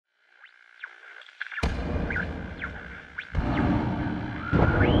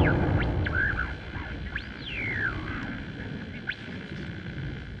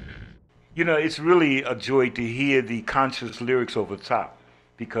You know, it's really a joy to hear the conscious lyrics over top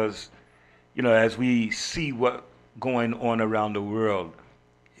because, you know, as we see what going on around the world,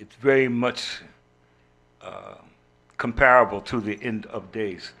 it's very much uh, comparable to the end of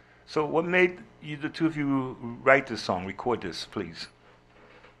days. So, what made you, the two of you, write this song, record this, please?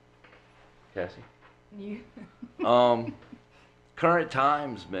 Cassie? You. Um, Current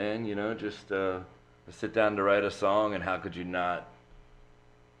times, man, you know, just sit down to write a song, and how could you not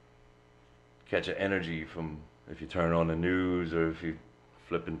catch an energy from if you turn on the news or if you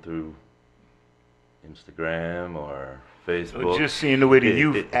flipping through Instagram or Facebook. Just seeing the way the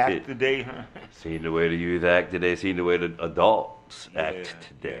youth act today, huh? Seeing the way the youth act today, seeing the way the adults act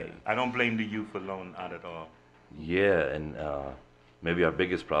today. Yeah. I don't blame the youth alone, not at all. Yeah, and maybe our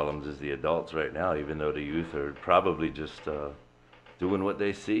biggest problems is the adults right now, even though the youth are probably just doing what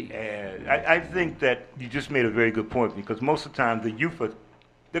they see. And I think that you just made a very good point because most of the time the youth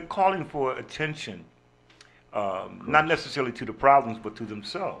they're calling for attention, not necessarily to the problems, but to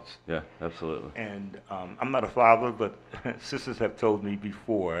themselves. Yeah, absolutely. And I'm not a father, but sisters have told me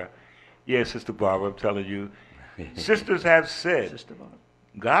before, yeah, Sister Barbara, I'm telling you, sisters have said, Sister Barbara.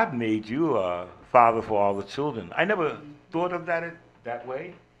 God made you a father for all the children. I never thought of that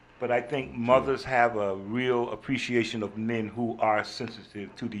way, but I think mothers have a real appreciation of men who are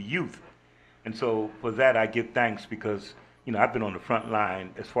sensitive to the youth. And so for that, I give thanks because, you know, I've been on the front line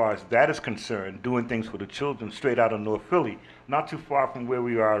as far as that is concerned, doing things for the children straight out of North Philly, not too far from where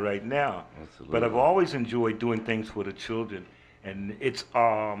we are right now. Absolutely. But I've always enjoyed doing things for the children, and it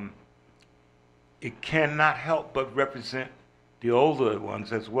cannot help but represent the older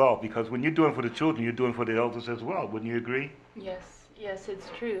ones as well, because when you're doing for the children, you're doing for the elders as well. Wouldn't you agree? Yes, yes, it's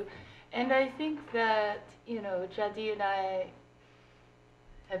true. And I think that, you know, Jadi and I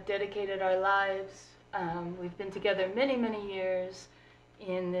have dedicated our lives. We've been together many, many years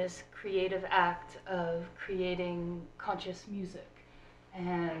in this creative act of creating conscious music.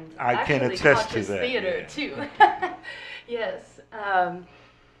 And I can actually attest to conscious that. theater, Yeah. too. Yes.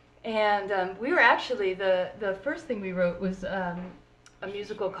 We were actually, the first thing we wrote was a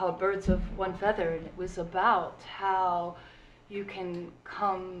musical called Birds of One Feather, and it was about how you can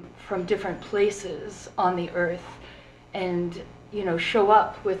come from different places on the earth and, you know, show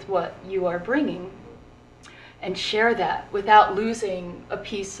up with what you are bringing and share that without losing a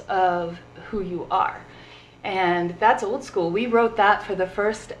piece of who you are. And that's old school. We wrote that for the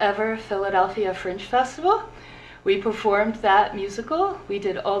first ever Philadelphia Fringe Festival. We performed that musical. We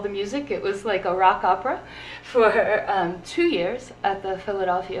did all the music. It was like a rock opera for 2 years at the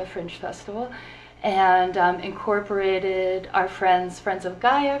Philadelphia Fringe Festival, and incorporated our friends of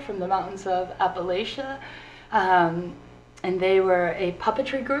Gaia from the mountains of Appalachia, and they were a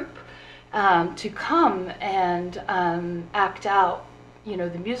puppetry group to come and act out, you know,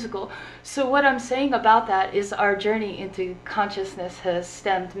 the musical. So what I'm saying about that is our journey into consciousness has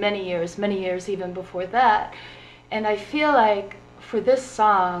stemmed many years even before that. And I feel like for this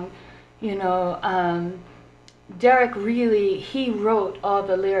song, you know, Derek really, he wrote all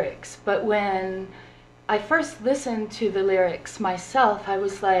the lyrics. But when I first listened to the lyrics myself, I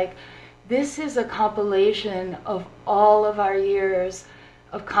was like, this is a compilation of all of our years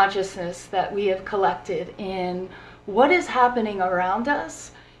of consciousness that we have collected in what is happening around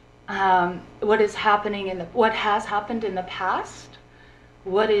us, what is happening what has happened in the past,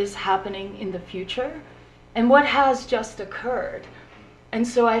 what is happening in the future, and what has just occurred. And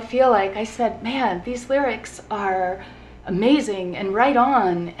so I feel like I said, man, these lyrics are amazing and right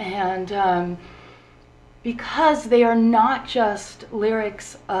on, and because they are not just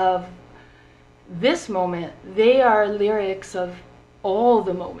lyrics of this moment, they are lyrics of all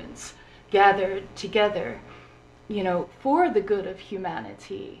the moments gathered together, you know, for the good of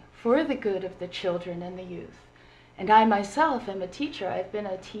humanity, for the good of the children and the youth. And I myself am a teacher. I've been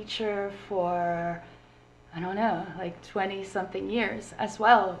a teacher for, I don't know, like 20-something years as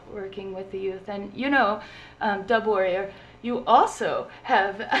well, working with the youth. And you know, Dub Warrior, you also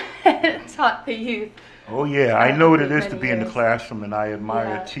have taught the youth. Oh yeah, I know what it is to be in the years. classroom, and I admire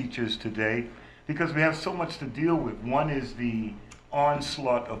Yeah. teachers today because we have so much to deal with. One is the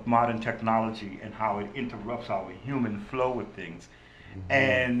onslaught of modern technology and how it interrupts our human flow with things.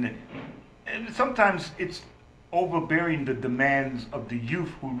 And sometimes it's overbearing the demands of the youth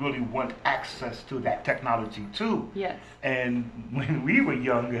who really want access to that technology too. Yes. And when we were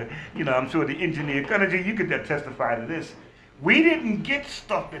younger, you know, I'm sure the engineer, Kanaji, you could testify to this. We didn't get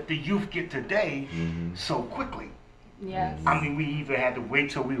stuff that the youth get today so quickly. Yes. I mean, we either had to wait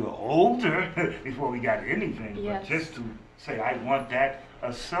till we were older before we got anything, Yes. but just to say, I want that,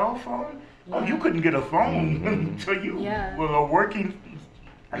 a cell phone? Oh, Yeah. you couldn't get a phone until you Yeah. were a working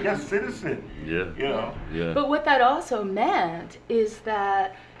I guess citizen. Yeah. You know. Yeah. But what that also meant is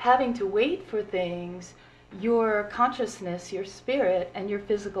that having to wait for things, your consciousness, your spirit, and your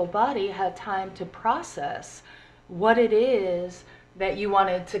physical body had time to process what it is that you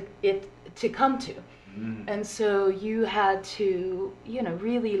wanted it to come to. And so you had to,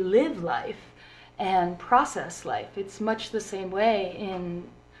 really live life and process life. It's much the same way in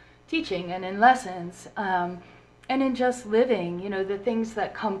teaching and in lessons, and in just living. The things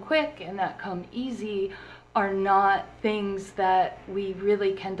that come quick and that come easy are not things that we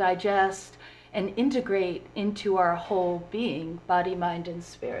really can digest and integrate into our whole being, body, mind, and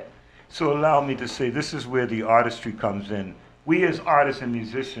spirit. So allow me to say, this is where the artistry comes in. We as artists and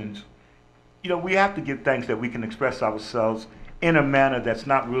musicians, we have to give thanks that we can express ourselves in a manner that's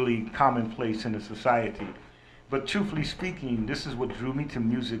not really commonplace in the society. But truthfully speaking, this is what drew me to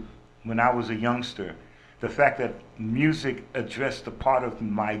music when I was a youngster. The fact that music addressed a part of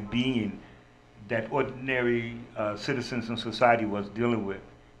my being that ordinary citizens in society was dealing with,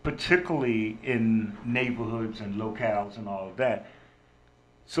 particularly in neighborhoods and locales and all of that.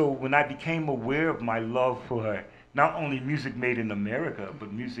 So when I became aware of my love for not only music made in America,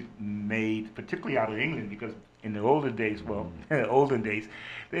 but music made particularly out of England, because in the olden days,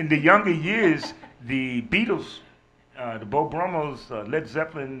 in the younger years, the Beatles, the Bo Brummels, Led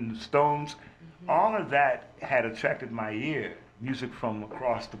Zeppelin, Stones, all of that had attracted my ear. Music from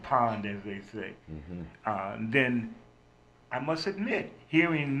across the pond, as they say. Then I must admit,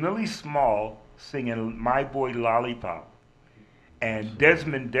 hearing Millie Small singing My Boy Lollipop and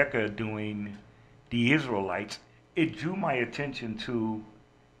Desmond Decker doing The Israelites, it drew my attention to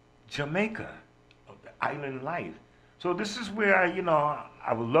Jamaica, the island life. So this is where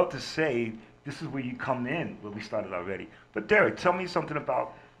I would love to say, this is where you come in, where we started already. But Derek, tell me something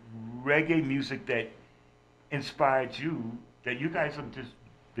about reggae music that inspired you, that you guys have just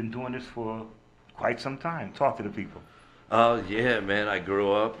been doing this for quite some time. Talk to the people. Yeah, man, I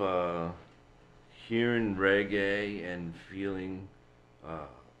grew up hearing reggae and feeling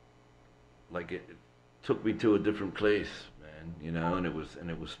like it took me to a different place, man, and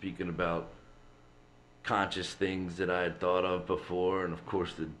it was speaking about conscious things that I had thought of before, and of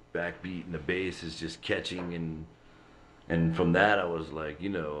course the backbeat and the bass is just catching, and from that I was like,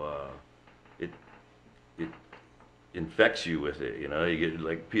 it infects you with it, you get,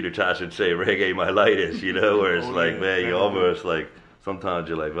 like Peter Tosh would say, reggae my light is, where it's man, you almost like, sometimes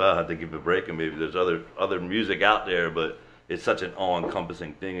you're like, well, I have to give it a break, and maybe there's other music out there, but it's such an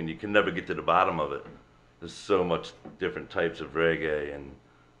all-encompassing thing, and you can never get to the bottom of it. There's so much different types of reggae, and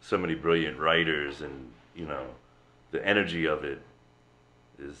so many brilliant writers, and the energy of it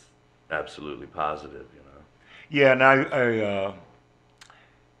is absolutely positive, Yeah, and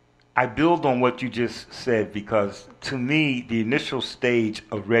I build on what you just said, because to me, the initial stage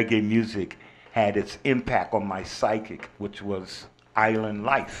of reggae music had its impact on my psychic, which was island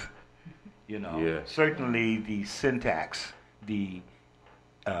life. Yeah. Certainly the syntax,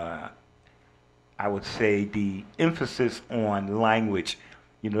 I would say the emphasis on language,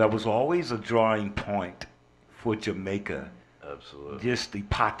 that was always a drawing point for Jamaica. Absolutely. Just the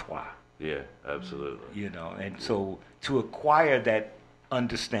patois. Yeah, absolutely. And so to acquire that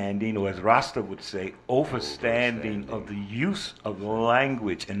understanding, or as Rasta would say, overstanding of the use of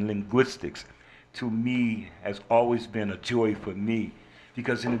language and linguistics, to me has always been a joy for me,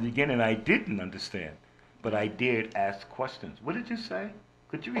 because in the beginning I didn't understand, but I did ask questions. What did you say?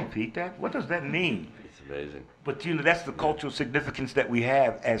 Could you repeat that? What does that mean? It's amazing. But that's the cultural significance that we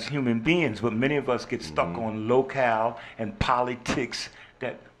have as human beings, but many of us get stuck on locale and politics,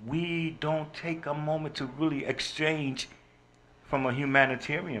 that we don't take a moment to really exchange from a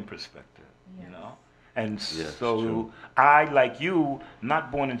humanitarian perspective, And Yes, so true. I, like you,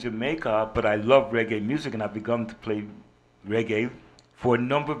 not born in Jamaica, but I love reggae music, and I've begun to play reggae for a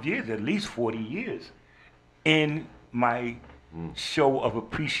number of years, at least 40 years, in my show of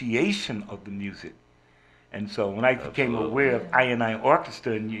appreciation of the music. And so when I became aware of I Yahn I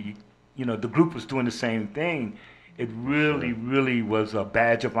Arkestra, and the group was doing the same thing, it really, really was a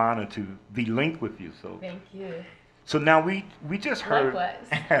badge of honor to be linked with you. So Thank you. So now we just heard.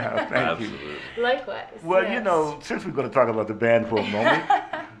 Likewise. Thank you. Likewise. Well, yes. since we're going to talk about the band for a moment,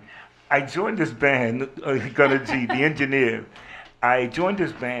 I joined this band. The engineer. I joined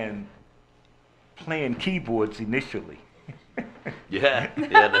this band playing keyboards initially. Yeah,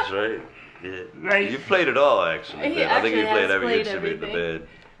 that's right. Yeah. Right. You played it all, actually. He I think you actually played has every played instrument in the everything. band.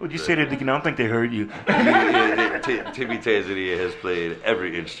 Would you say that again? I don't think they heard you. Timi Tanzania has played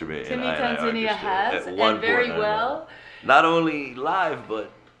every instrument in Timi I Yahn I Tanzania Arkestra has, at one and very point or well. another. Not only live,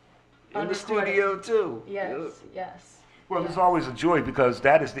 but in On the recording. studio too. Yes, yes. Well, it's always a joy because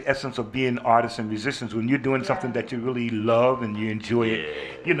that is the essence of being artists and musicians. When you're doing something that you really love and you enjoy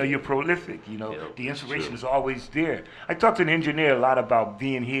it, you know, you're prolific. You know, the inspiration is always there. I talked to an engineer a lot about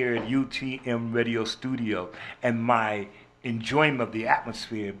being here at UTM Radio Studio and my enjoyment of the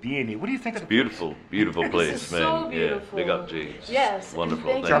atmosphere being here. What do you think of the Beautiful, beautiful place, This is man. so beautiful. Yeah, big up, G. Yes,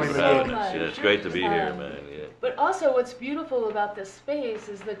 Wonderful. and Thank thank you you for so having us. much. Yeah, it's great to be here, man. Yeah. But also what's beautiful about this space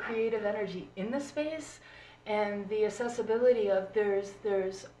is the creative energy in the space and the accessibility of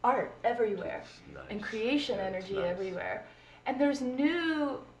there's art everywhere and creation energy everywhere. And there's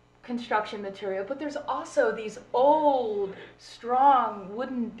new construction material, but there's also these old, strong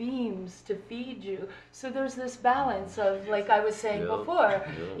wooden beams to feed you. So there's this balance of, like I was saying before,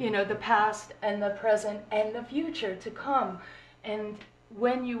 you know, the past and the present and the future to come. And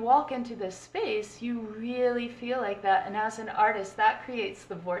when you walk into this space, you really feel like that. And as an artist, that creates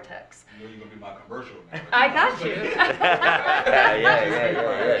the vortex. You know you're going to be my commercial now. I got you. Yeah.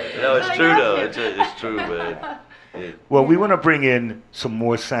 No, it's true, though. It's true, man. Yeah. Well, we want to bring in some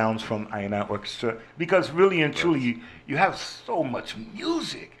more sounds from I Yahn I Arkestra because really and truly, you have so much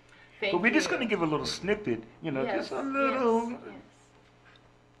music. Thank But we're just you. going to give a little snippet, you know, Yes, just a little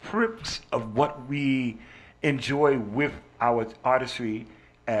prips of what we enjoy with our artistry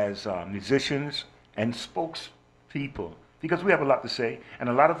as musicians and spokespeople. Because we have a lot to say, and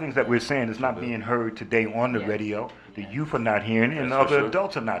a lot of things that we're saying is not being heard today on the radio. The youth are not hearing it, and That's for other sure.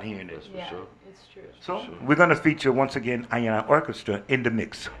 adults are not hearing it. That's for Yeah, sure. it's true. So we're going to feature once again I Yahn I Arkestra in the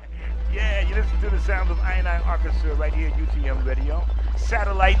mix. Yeah, you listen to the sounds of I Yahn I Arkestra right here at UTM Radio.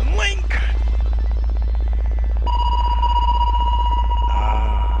 Satellite link.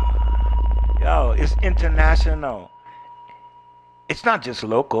 Yo, it's international. It's not just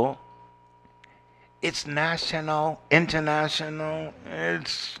local. It's national, international,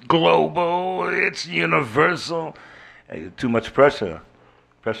 it's global, it's universal. Too much pressure.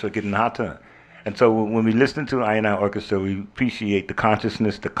 Pressure getting hotter. And so when we listen to I Yahn I Arkestra, we appreciate the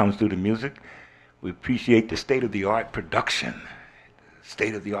consciousness that comes through the music. We appreciate the state-of-the-art production,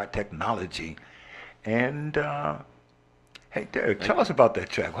 state-of-the-art technology. And, hey, Derek, tell us about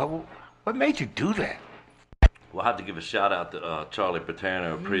that track. What made you do that? Well, I have to give a shout out to Charlie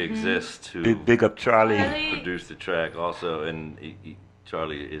Paterno, Pre-Exist, who Big up, Charlie. produced the track also. And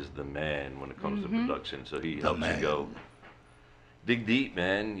Charlie is the man when it comes to production. So he helps you go dig deep,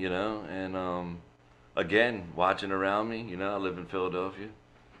 man, you know. And again, watching around me, you know, I live in Philadelphia.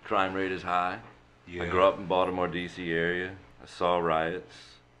 Crime rate is high. I grew up in Baltimore, D.C. area. I saw riots.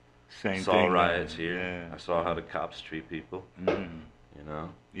 Saw Riots here. Yeah. I saw how the cops treat people. You know,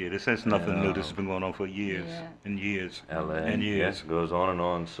 Yeah, this is nothing And, new. This has been going on for years and years LA, and years. yes, goes on and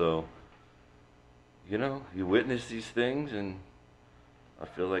on. So, you know, you witness these things, and I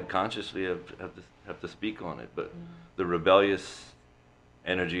feel like consciously have to speak on it. But the rebellious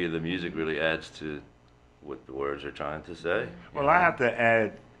energy of the music really adds to what the words are trying to say. Well, I have to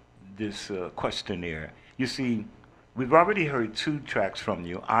add this questionnaire. You see, we've already heard 2 tracks from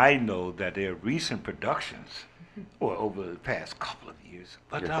you. I know that they're recent productions, or over the past couple of years.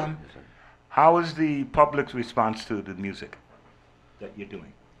 But Yes, sir. Yes, sir. how is the public's response to the music that you're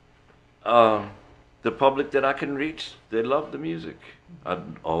doing? The public that I can reach, they love the music. I'd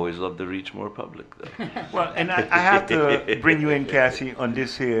always love to reach more public, though. Well, and I have to bring you in, Cassie, on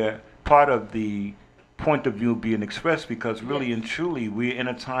this here part of the point of view being expressed, because really and truly we're in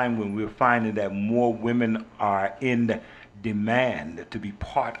a time when we're finding that more women are in demand to be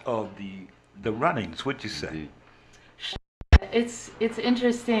part of the runnings. What'd you say? Indeed. It's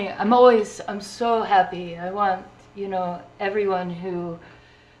interesting. I'm so happy. I want, you know, everyone who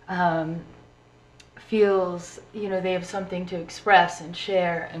feels, you know, they have something to express and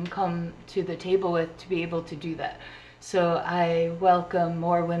share and come to the table with to be able to do that. So I welcome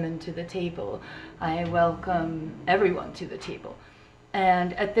more women to the table. I welcome everyone to the table.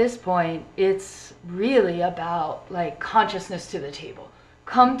 And at this point, it's really about like consciousness to the table.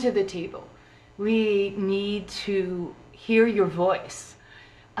 Come to the table. We need to hear your voice.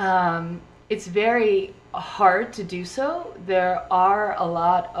 It's very hard to do so. There are a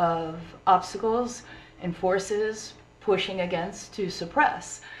lot of obstacles and forces pushing against to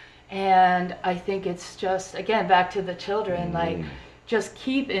suppress. And I think it's just, again, back to the children, like just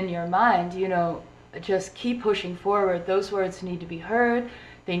keep in your mind, you know, just keep pushing forward. Those words need to be heard.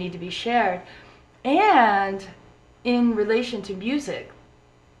 They need to be shared. And in relation to music,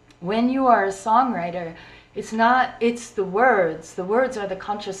 when you are a songwriter, it's the words. The words are the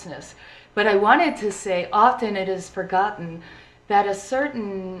consciousness. But I wanted to say, often it is forgotten that a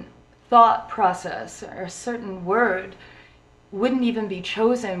certain thought process or a certain word wouldn't even be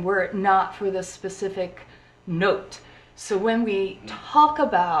chosen were it not for the specific note. So when we talk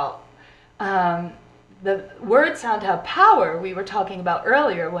about the word sound have power, we were talking about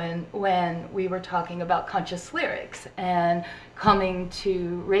earlier when we were talking about conscious lyrics and coming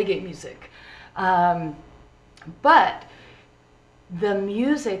to reggae music. But the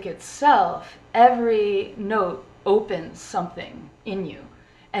music itself, every note opens something in you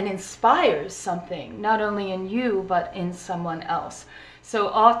and inspires something, not only in you, but in someone else. So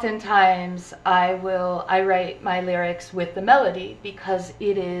oftentimes I write my lyrics with the melody because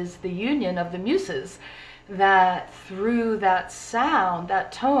it is the union of the muses that through that sound,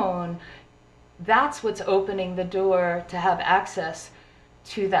 that tone, that's what's opening the door to have access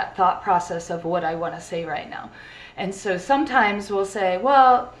to that thought process of what I want to say right now. And so sometimes we'll say,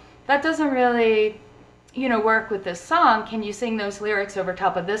 well, that doesn't really, work with this song. Can you sing those lyrics over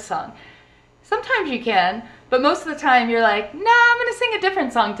top of this song? Sometimes you can, but most of the time you're like, nah, I'm going to sing a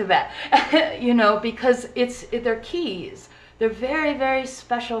different song to that, because they're keys. They're very, very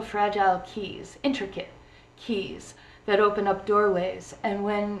special, fragile keys, intricate keys that open up doorways. And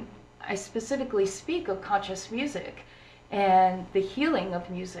when I specifically speak of conscious music and the healing of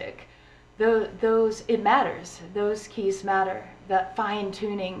music, it matters. Those keys matter. That fine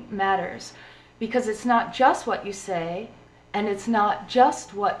tuning matters, because it's not just what you say, and it's not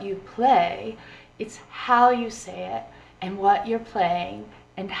just what you play, it's how you say it and what you're playing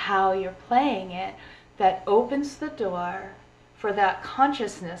and how you're playing it that opens the door for that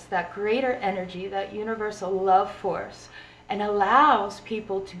consciousness, that greater energy, that universal love force, and allows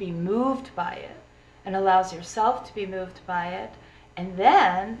people to be moved by it, and allows yourself to be moved by it. And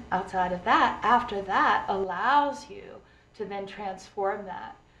then, outside of that, after that, allows you to then transform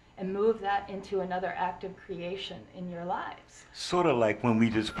that and move that into another act of creation in your lives. Sort of like when we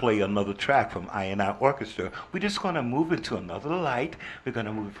just play another track from I Yahn I Arkestra. We're just going to move it to another light. We're going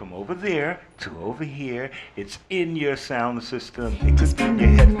to move it from over there to over here. It's in your sound system. It could be in your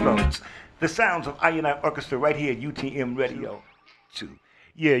headphones. The sounds of I Yahn I Arkestra right here at UTM Radio 2.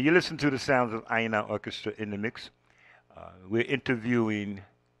 Yeah, you listen to the sounds of I Yahn I Arkestra in the mix. We're interviewing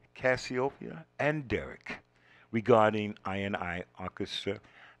Kaseaopia and Derek regarding I Yahn I Arkestra.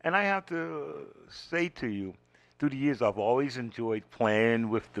 And I have to say to you, through the years, I've always enjoyed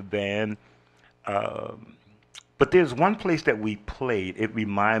playing with the band. But there's one place that we played. It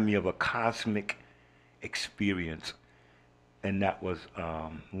reminded me of a cosmic experience. And that was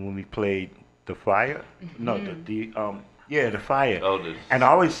when we played The Fire. Mm-hmm. No, the Fire. Oh, and I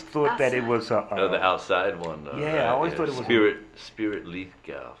always thought that it was the outside one. I always thought it was Spirit Leaf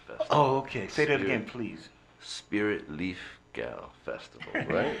Gal Festival. Oh, okay. Say that again, please. Spirit Leaf Gal Festival,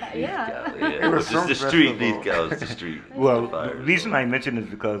 right? Yeah. Leaf Gal, yeah. It was just the street. Leaf Gal is the street. Well, the reason I mention is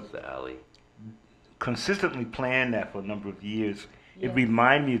because the alley. Consistently playing that for a number of years, it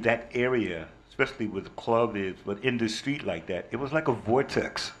reminded me of that area, especially where the club is, but in the street like that, it was like a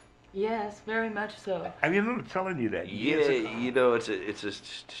vortex. Yes, very much so. I remember telling you that. Yeah, it's a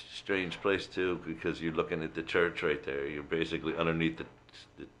strange place too, because you're looking at the church right there. You're basically underneath the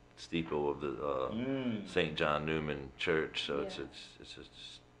steeple of the St. John Newman Church, so it's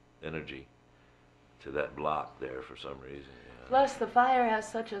energy to that block there for some reason. Yeah. Plus, the Fire has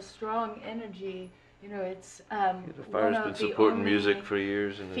such a strong energy. It's the Fire's been supporting music for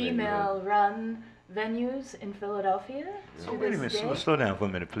years. In the female-run venues in Philadelphia. So wait a minute, slow down for a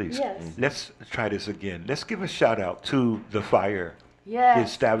minute, please. Yes. Let's try this again. Let's give a shout out to the Fire. Yes, the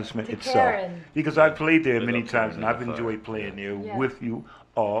establishment to itself. Karen. Because I've played there many times and I've enjoyed playing there with you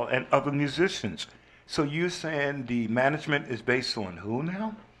all and other musicians. So you're saying the management is based on who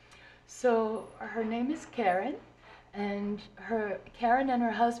now? So her name is Karen, and Karen and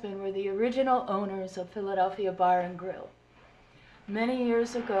her husband were the original owners of Philadelphia Bar and Grill. Many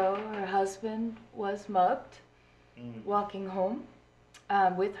years ago, her husband was mugged walking home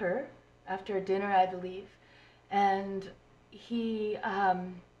with her after dinner, I believe, and he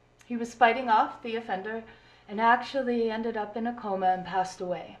was fighting off the offender and actually ended up in a coma and passed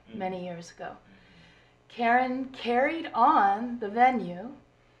away many years ago. Karen carried on the venue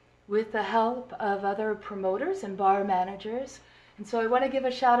with the help of other promoters and bar managers. And so I want to give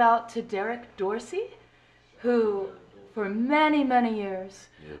a shout out to Derek Dorsey, who for many, many years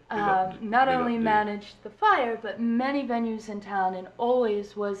not only managed the Fire, but many venues in town, and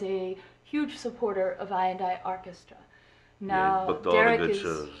always was a huge supporter of I Yahn I Arkestra. Now, Derek is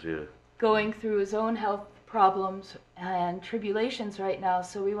going through his own health problems and tribulations right now,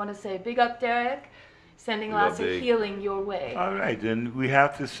 so we want to say big up, Derek, sending lots of healing your way. All right, then we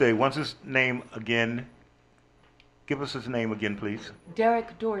have to say, once his name again, give us his name again, please.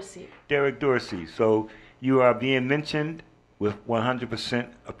 Derek Dorsey. Derek Dorsey. So you are being mentioned with 100%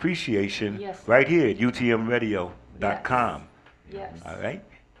 appreciation right here at UTM Radio gmail.com. Yes. All right.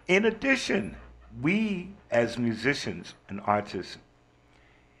 In addition, we as musicians and artists,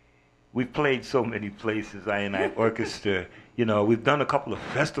 we've played so many places. I and I Orchestra. You know, we've done a couple of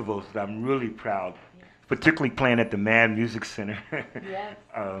festivals that I'm really proud, particularly playing at the Mann Music Center. Yes.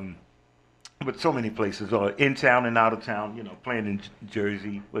 But so many places, or in town and out of town. You know, playing in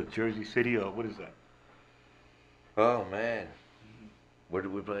Jersey, Jersey City, or what is that? Oh man, where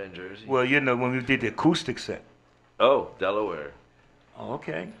did we play in Jersey? Well, you know, when we did the acoustic set. Oh, Delaware. Oh,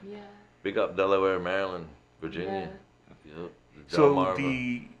 okay. Yeah. Big up Delaware, Maryland, Virginia. Yep. So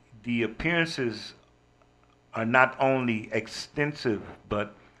Delmarva. the appearances are not only extensive,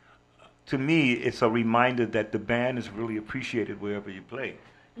 but to me, it's a reminder that the band is really appreciated wherever you play.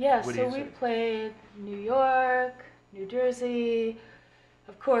 Yeah, What do so you say? we've played New York, New Jersey,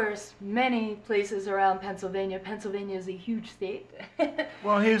 of course, many places around Pennsylvania. Pennsylvania is a huge state.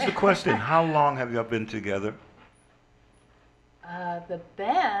 Well, here's the question: how long have y'all been together? The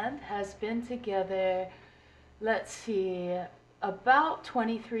band has been together, let's see, about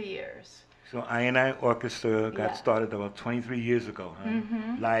 23 years. So I and I Orchestra got Yeah. started about 23 years ago, huh?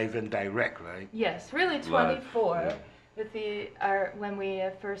 Live and direct, right? Yes, really Live, 24 yeah. with when we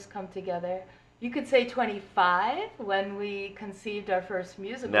first come together. You could say 25 when we conceived our first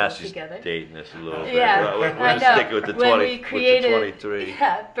musical Now she's together. dating us a little bit. Yeah, We're I gonna know. stick with the When 20, we created, with the 23.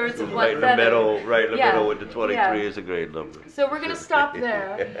 Yeah, Birds of One Right in the Feather. middle, right in the Yeah, middle with the 23 yeah. is a great number. So we're gonna stop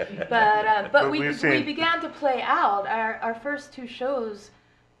there, but But we we're saying- began to play out. Our first two shows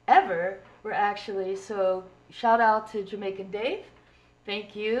ever were actually, so shout out to Jamaican Dave,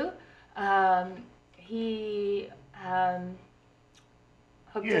 thank you. He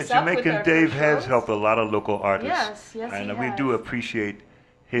hooked Yeah, us up with Jamaican our Dave first has shows. helped a lot of local artists. Yes, yes, and he we do has. appreciate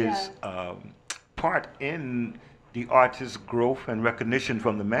his part in the artist's growth and recognition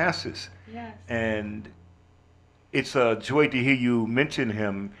from the masses. Yes, And it's a joy to hear you mention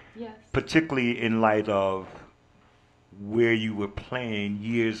him, yes, particularly in light of where you were playing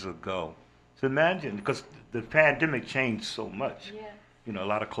years ago. So imagine, because the pandemic changed so much. yeah. You know, a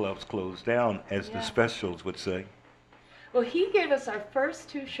lot of clubs closed down, as the Yeah. specials would say. Well, he gave us our first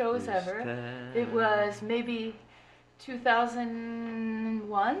two shows ever. It was maybe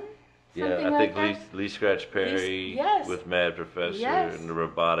 2001, Yeah, something I like think that. Lee Scratch Perry yes. with Mad Professor Yes. and the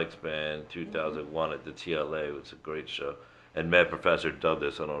Robotics Band 2001 at the TLA. It was a great show. And Mad Professor dubbed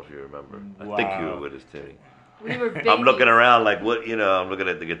us. I don't know if you remember. I think you Wow. were with us, Timmy. We were babies. I'm looking around like, what, you know, I'm looking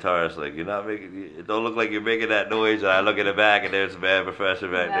at the guitarist like, you're not making, it don't look like you're making that noise. And I look in the back and there's Mad Professor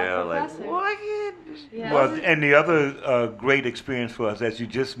back Mad there. I'm like, Professor. what? Yeah. Well, and the other great experience for us, as you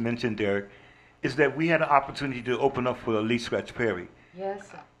just mentioned, Derek, is that we had an opportunity to open up for Lee Scratch Perry. Yes.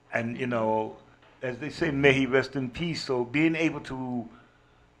 And, you know, as they say, may he rest in peace. So being able to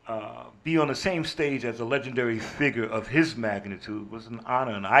be on the same stage as a legendary figure of his magnitude was an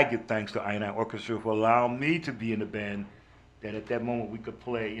honor. And I give thanks to I and I Orchestra for allowing me to be in a band that at that moment we could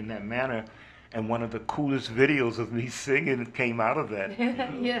play in that manner. And one of the coolest videos of me singing came out of that.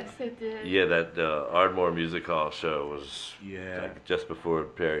 Yes, it did. Yeah, that Ardmore Music Hall show was Yeah. like just before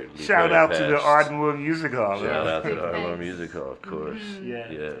Perry. Lee Shout Perry out to the passed. Ardmore Music Hall. Shout out to Big the Ardmore thanks. Music Hall, of course. Yeah.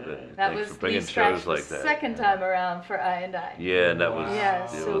 That Thanks was for bringing Lee Scratch shows like the that. second time around for I and I. Yeah, and that was. Yeah, it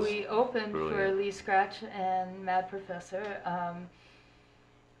so was we opened for brilliant. Lee Scratch and Mad Professor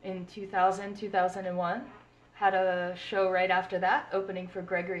in 2000, 2001. Had a show right after that, opening for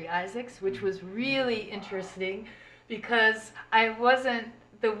Gregory Isaacs, which was really interesting because I wasn't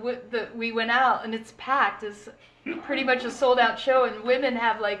we went out and it's packed. It's pretty much a sold out show, and women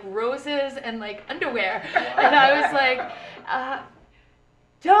have like roses and like underwear, and I was like.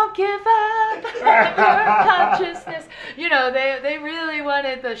 Don't give up your consciousness. You know, they really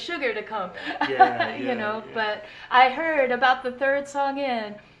wanted the sugar to come. You know, but I heard about the third song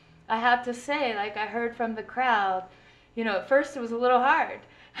in, I have to say, like I heard from the crowd, you know, at first it was a little hard.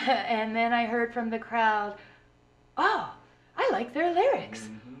 And then I heard from the crowd, oh, I like their lyrics.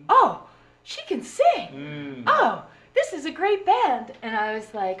 Oh, she can sing. Oh, this is a great band. And I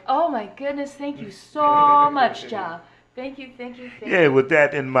was like, oh my goodness, thank you so much, Ja. Thank you, thank you, thank Yeah, you. with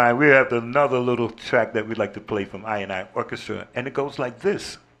that in mind, we have another little track that we'd like to play from I and I Orchestra, and it goes like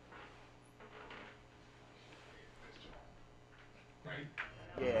this.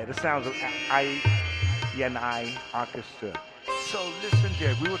 Yeah, the sounds of I Yahn I Arkestra. So listen,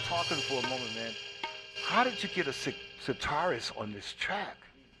 Derek, we were talking for a moment, man. How did you get a sitarist on this track?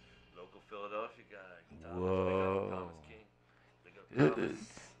 Local Philadelphia guy. Whoa.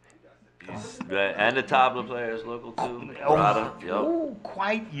 And the tabla player is local too. Oh, Rada, yep. oh,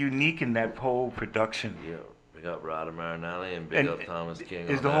 quite unique in that whole production. Yeah, Big up Ryder Marinelli and big up Thomas King.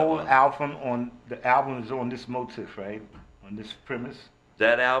 Is on the that whole one. album is on this motif, right? On this premise?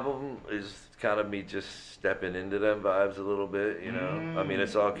 That album is kind of me just stepping into them vibes a little bit, you know. I mean,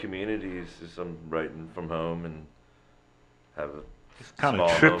 it's all communities. It's I'm writing from home and have a It's kind small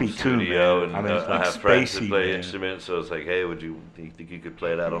of home trippy too, studio, man. and I mean, it's I like have friends that spacey, play man. instruments, so it's like, hey, do you think you could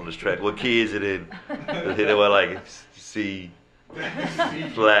play that on this track? What key is it in? You know, like C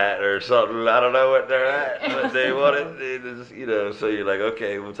flat or something. I don't know what they're at, but they want it. It's, you know, so you're like,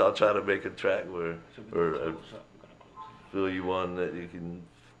 okay, well, I'll try to make a track where or fill you one that you can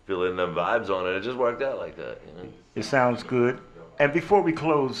fill in them vibes on it. It just worked out like that, you know. It sounds good. And before we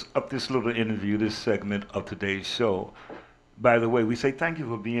close up this little interview, this segment of today's show, by the way, we say thank you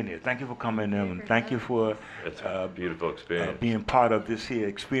for being here. Thank you for coming in. And thank you for It's a beautiful experience. being part of this here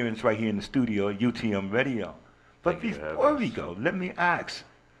experience right here in the studio, UTM Radio. But Thank you for having before us. we go, let me ask,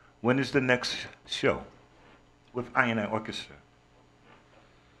 when is the next show with I Yahn I Arkestra?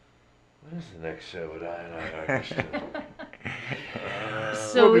 When is the next show with I Yahn I Arkestra?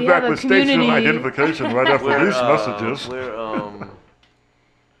 So We'll we be have back a with station community. identification right after these messages.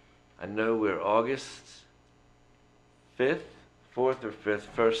 I know we're August 5th, 4th or 5th,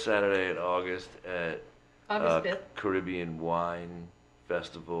 first Saturday in August at August 5th. Caribbean Wine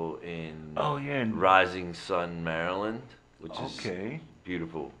Festival in Oh, yeah. and- Rising Sun, Maryland, which Okay. is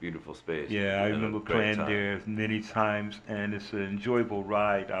beautiful, beautiful space. Yeah, I And a remember great playing time. there many times, and it's an enjoyable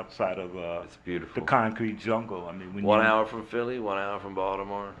ride outside of It's beautiful. the concrete jungle. I mean, when 1 you, hour from Philly, 1 hour from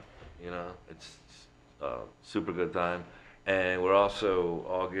Baltimore. You know, it's super good time. And we're also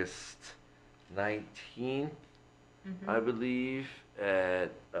August 19th, I believe,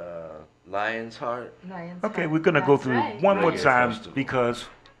 at Lion's Heart. Okay, we're gonna go That's through right. one more Reggae time Festival. because,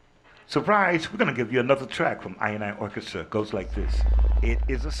 surprise, we're gonna give you another track from I Yahn I Arkestra. It goes like this. It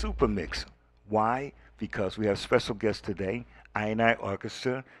is a super mix. Why? Because we have special guests today, I Yahn I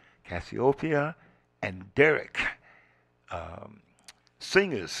Arkestra, Kaseaopia, and Derek,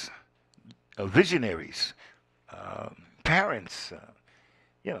 singers, visionaries, parents,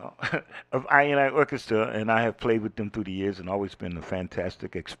 you know, of I Yahn I Arkestra, and I have played with them through the years and always been a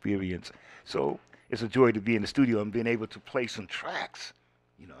fantastic experience. So it's a joy to be in the studio and being able to play some tracks,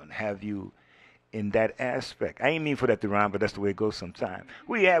 you know, and have you in that aspect. I ain't mean for that to rhyme, but that's the way it goes sometimes.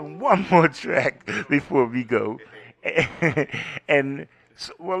 We have one more track before we go. And,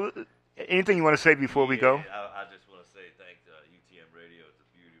 so, well, anything you want to say before we go? I just want to say thank UTM Radio. It's a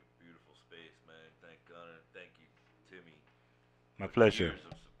beautiful space, man. Thank Gunnar. Thank you, Timi. My pleasure. Years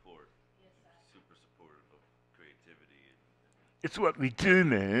of support. Super supportive of creativity and It's what we do,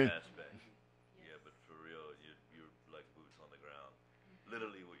 man. aspect. Yeah, but for real, you're like boots on the ground.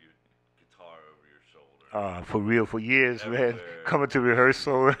 Literally with your guitar over your shoulder. For real, for years, man. Everywhere. Coming to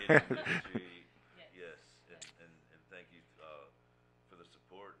rehearsal. In the industry. Yes, and thank you for the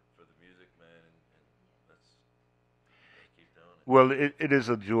support for the music, man. And let's keep doing it. Well, it is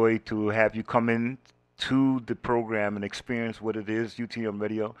a joy to have you come in to the program and experience what it is, UTM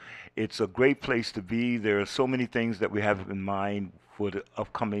Radio. It's a great place to be. There are so many things that we have in mind for the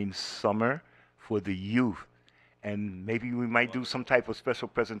upcoming summer for the youth. And maybe we might do some type of special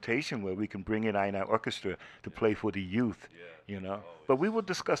presentation where we can bring in I Yahn I Arkestra to play for the youth, you know. But we will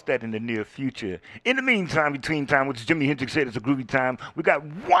discuss that in the near future. In the meantime, between time, which Jimi Hendrix said is a groovy time, we got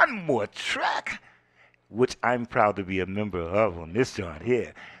one more track, which I'm proud to be a member of on this joint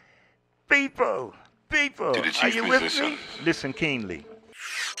here. People, To the are chief you with me? musician. Listen keenly.